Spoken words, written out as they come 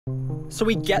So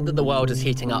we get that the world is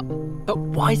heating up, but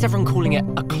why is everyone calling it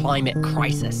a climate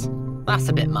crisis? That's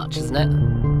a bit much, isn't it?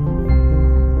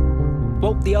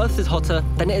 Well, the Earth is hotter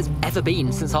than it has ever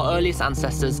been since our earliest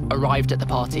ancestors arrived at the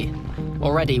party,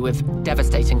 already with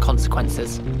devastating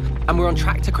consequences. And we're on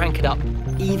track to crank it up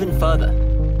even further.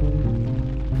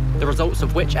 The results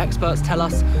of which experts tell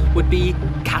us would be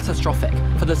catastrophic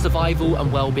for the survival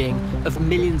and well-being of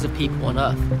millions of people on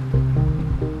Earth.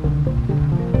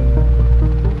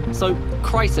 So,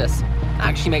 crisis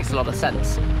actually makes a lot of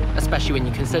sense, especially when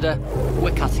you consider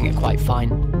we're cutting it quite fine.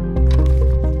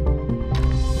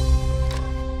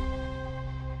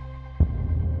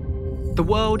 The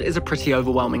world is a pretty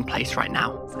overwhelming place right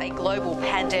now. A global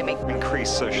pandemic.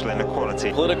 Increased social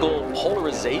inequality. Political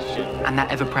polarization. And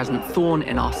that ever-present thorn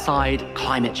in our side,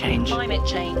 climate change. Climate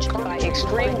change. By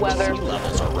extreme weather. Sea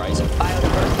levels are rising.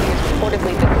 Biodiversity is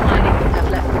reportedly declining, have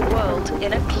left the world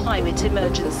in a climate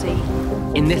emergency.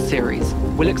 In this series,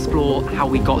 we'll explore how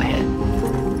we got here,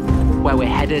 where we're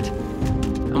headed,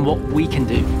 and what we can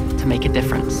do to make a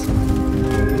difference.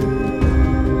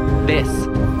 This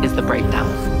is The Breakdown.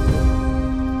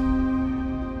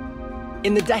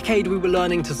 In the decade we were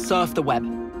learning to surf the web,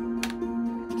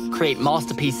 create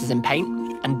masterpieces in paint,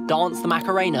 and dance the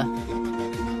Macarena,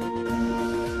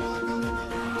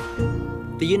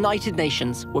 the United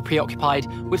Nations were preoccupied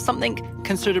with something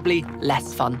considerably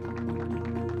less fun.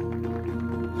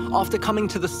 After coming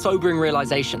to the sobering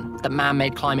realization that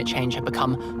man-made climate change had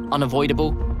become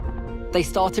unavoidable, they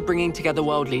started bringing together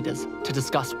world leaders to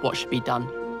discuss what should be done.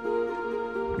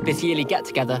 This yearly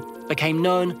get-together became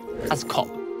known as COP.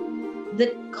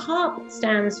 The COP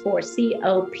stands for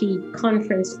COP,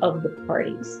 Conference of the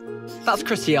Parties. That's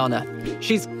Christiana.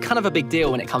 She's kind of a big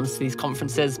deal when it comes to these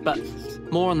conferences, but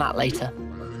more on that later.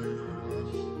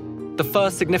 The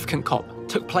first significant COP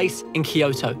took place in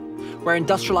Kyoto, where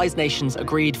industrialized nations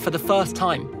agreed for the first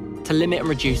time to limit and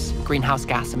reduce greenhouse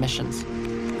gas emissions.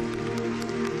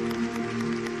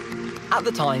 At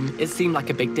the time, it seemed like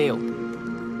a big deal.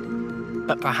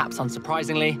 But perhaps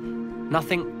unsurprisingly,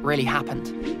 nothing really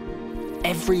happened.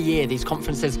 Every year, these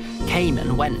conferences came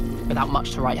and went without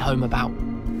much to write home about.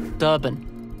 Durban,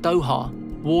 Doha,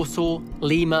 Warsaw,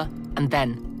 Lima, and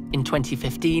then, in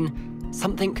 2015,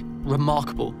 something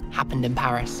remarkable happened in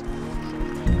Paris.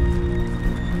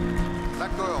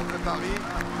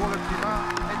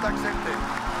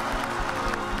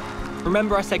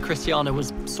 Remember I said Christiana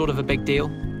was sort of a big deal?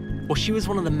 Well, she was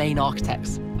one of the main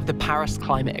architects of the Paris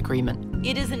Climate Agreement.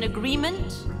 It is an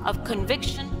agreement of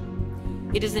conviction.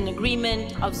 It is an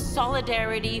agreement of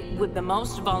solidarity with the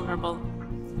most vulnerable.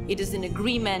 It is an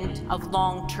agreement of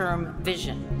long-term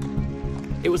vision.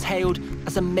 It was hailed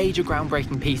as a major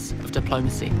groundbreaking piece of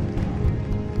diplomacy.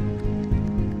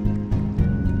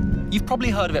 You've probably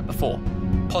heard of it before,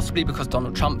 possibly because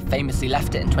Donald Trump famously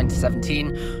left it in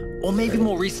 2017, or maybe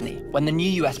more recently, when the new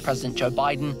US President Joe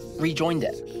Biden rejoined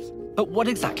it. But what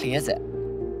exactly is it?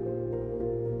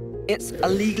 It's a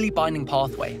legally binding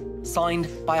pathway signed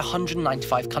by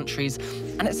 195 countries,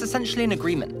 and it's essentially an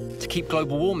agreement to keep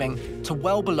global warming to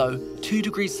well below 2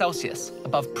 degrees Celsius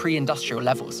above pre-industrial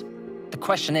levels. The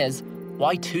question is,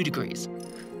 why 2 degrees?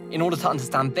 In order to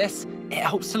understand this, it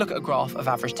helps to look at a graph of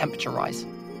average temperature rise.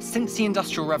 Since the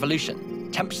Industrial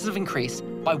Revolution, temperatures have increased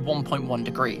by 1.1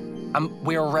 degree, and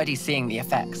we're already seeing the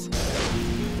effects.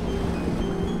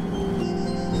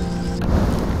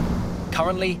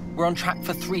 Currently, we're on track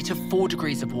for 3 to 4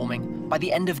 degrees of warming by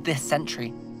the end of this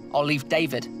century. I'll leave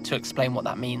David to explain what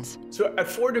that means. So at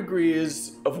 4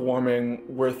 degrees of warming,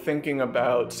 we're thinking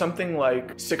about something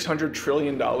like $600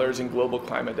 trillion in global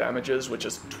climate damages, which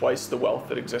is twice the wealth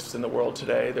that exists in the world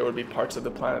today. There would be parts of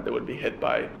the planet that would be hit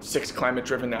by 6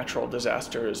 climate-driven natural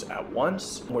disasters at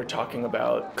once. We're talking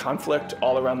about conflict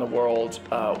all around the world,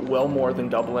 well more than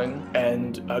doubling,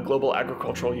 and global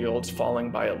agricultural yields falling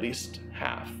by at least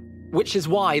half. Which is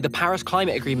why the Paris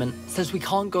Climate Agreement says we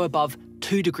can't go above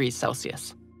 2 degrees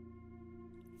Celsius.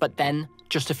 But then,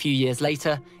 just a few years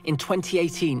later, in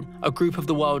 2018, a group of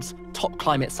the world's top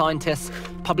climate scientists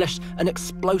published an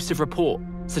explosive report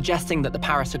suggesting that the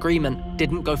Paris Agreement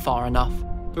didn't go far enough.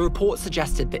 The report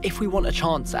suggested that if we want a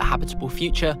chance at a habitable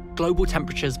future, global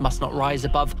temperatures must not rise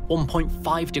above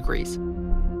 1.5 degrees.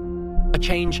 A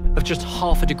change of just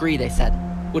half a degree, they said,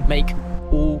 would make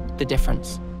all the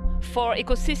difference. For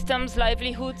ecosystems,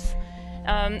 livelihoods,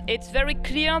 it's very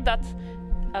clear that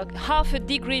half a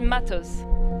degree matters.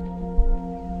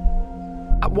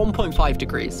 At 1.5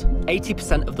 degrees,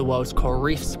 80% of the world's coral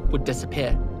reefs would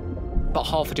disappear. But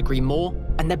half a degree more,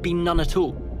 and there'd be none at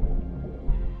all.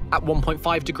 At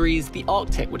 1.5 degrees, the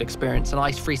Arctic would experience an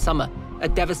ice-free summer, a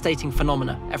devastating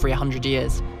phenomena every 100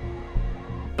 years.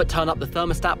 but turn up the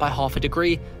thermostat by half a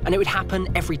degree, and it would happen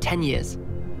every 10 years.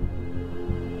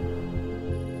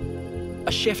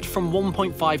 A shift from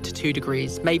 1.5 to 2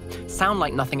 degrees may sound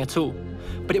like nothing at all,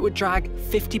 but it would drag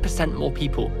 50% more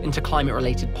people into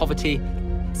climate-related poverty,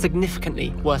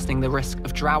 significantly worsening the risk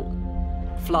of drought,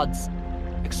 floods,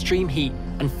 extreme heat,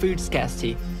 and food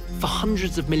scarcity for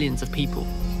hundreds of millions of people.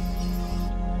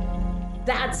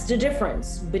 That's the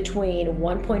difference between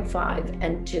 1.5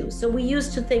 and 2. So we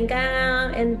used to think,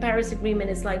 in the Paris Agreement,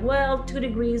 it's like, well, 2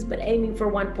 degrees, but aiming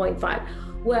for 1.5.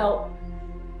 Well,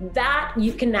 that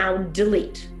you can now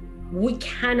delete. We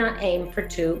cannot aim for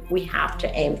 2. We have to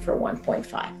aim for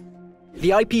 1.5. The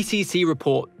IPCC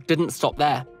report didn't stop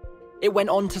there. It went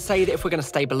on to say that if we're going to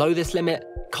stay below this limit,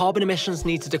 carbon emissions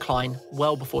need to decline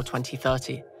well before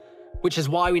 2030, which is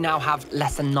why we now have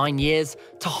less than 9 years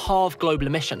to halve global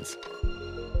emissions.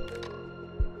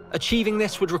 Achieving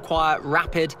this would require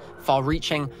rapid,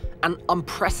 far-reaching, and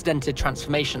unprecedented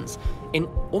transformations in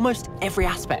almost every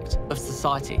aspect of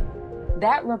society.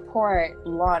 That report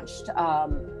launched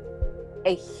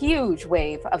a huge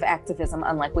wave of activism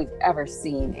unlike we've ever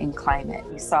seen in climate.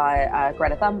 You saw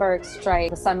Greta Thunberg strike,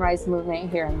 the Sunrise Movement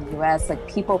here in the US. Like,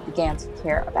 people began to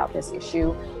care about this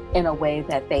issue in a way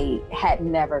that they had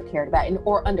never cared about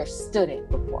or understood it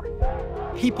before.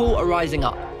 People are rising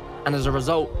up, and as a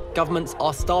result, governments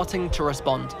are starting to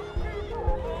respond.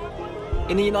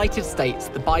 In the United States,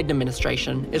 the Biden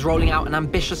administration is rolling out an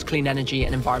ambitious clean energy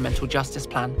and environmental justice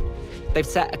plan. They've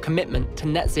set a commitment to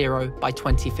net zero by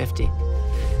 2050.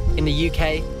 In the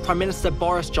UK, Prime Minister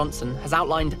Boris Johnson has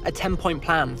outlined a 10-point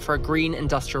plan for a green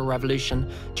industrial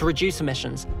revolution to reduce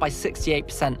emissions by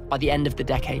 68% by the end of the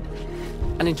decade.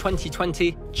 And in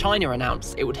 2020, China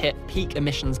announced it would hit peak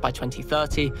emissions by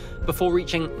 2030 before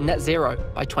reaching net zero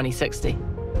by 2060.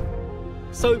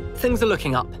 So things are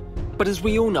looking up. But as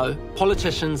we all know,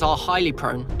 politicians are highly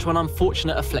prone to an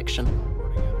unfortunate affliction: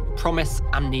 promise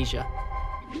amnesia.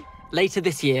 Later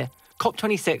this year,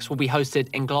 COP26 will be hosted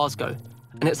in Glasgow,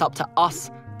 and it's up to us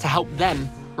to help them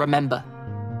remember.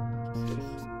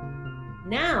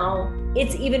 Now,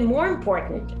 it's even more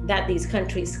important that these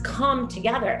countries come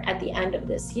together at the end of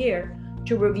this year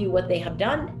to review what they have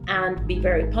done and be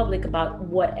very public about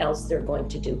what else they're going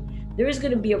to do. There is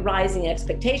going to be a rising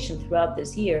expectation throughout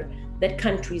this year that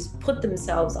countries put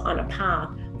themselves on a path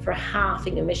for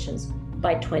halving emissions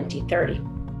by 2030.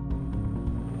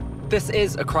 This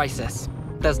is a crisis.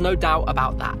 There's no doubt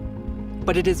about that.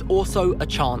 But it is also a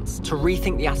chance to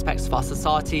rethink the aspects of our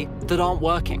society that aren't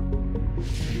working,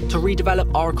 to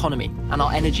redevelop our economy and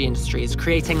our energy industries,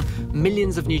 creating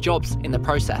millions of new jobs in the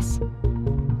process.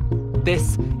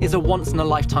 This is a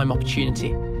once-in-a-lifetime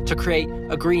opportunity to create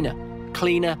a greener,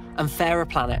 cleaner, and fairer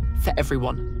planet for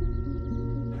everyone.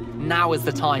 Now is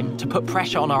the time to put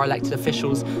pressure on our elected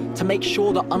officials to make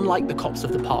sure that, unlike the COPs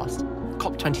of the past,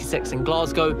 COP26 in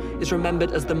Glasgow is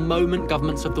remembered as the moment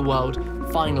governments of the world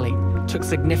finally took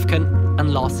significant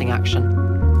and lasting action.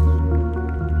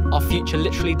 Our future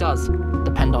literally does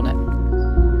depend on it.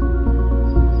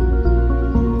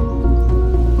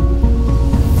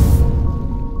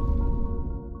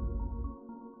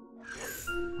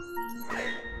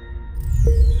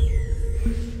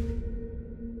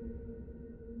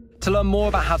 To learn more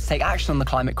about how to take action on the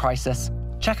climate crisis,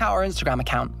 check out our Instagram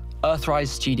account, Earthrise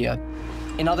Studio.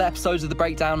 In other episodes of The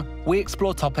Breakdown, we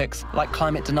explore topics like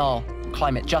climate denial,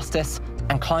 climate justice,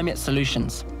 and climate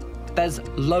solutions. There's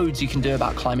loads you can do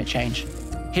about climate change.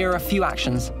 Here are a few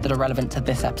actions that are relevant to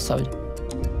this episode.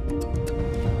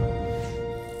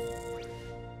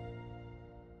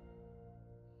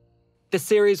 This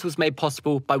series was made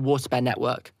possible by Waterbear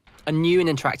Network, a new and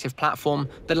interactive platform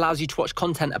that allows you to watch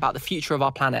content about the future of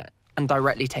our planet and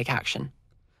directly take action.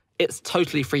 It's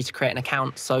totally free to create an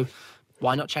account, so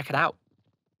why not check it out?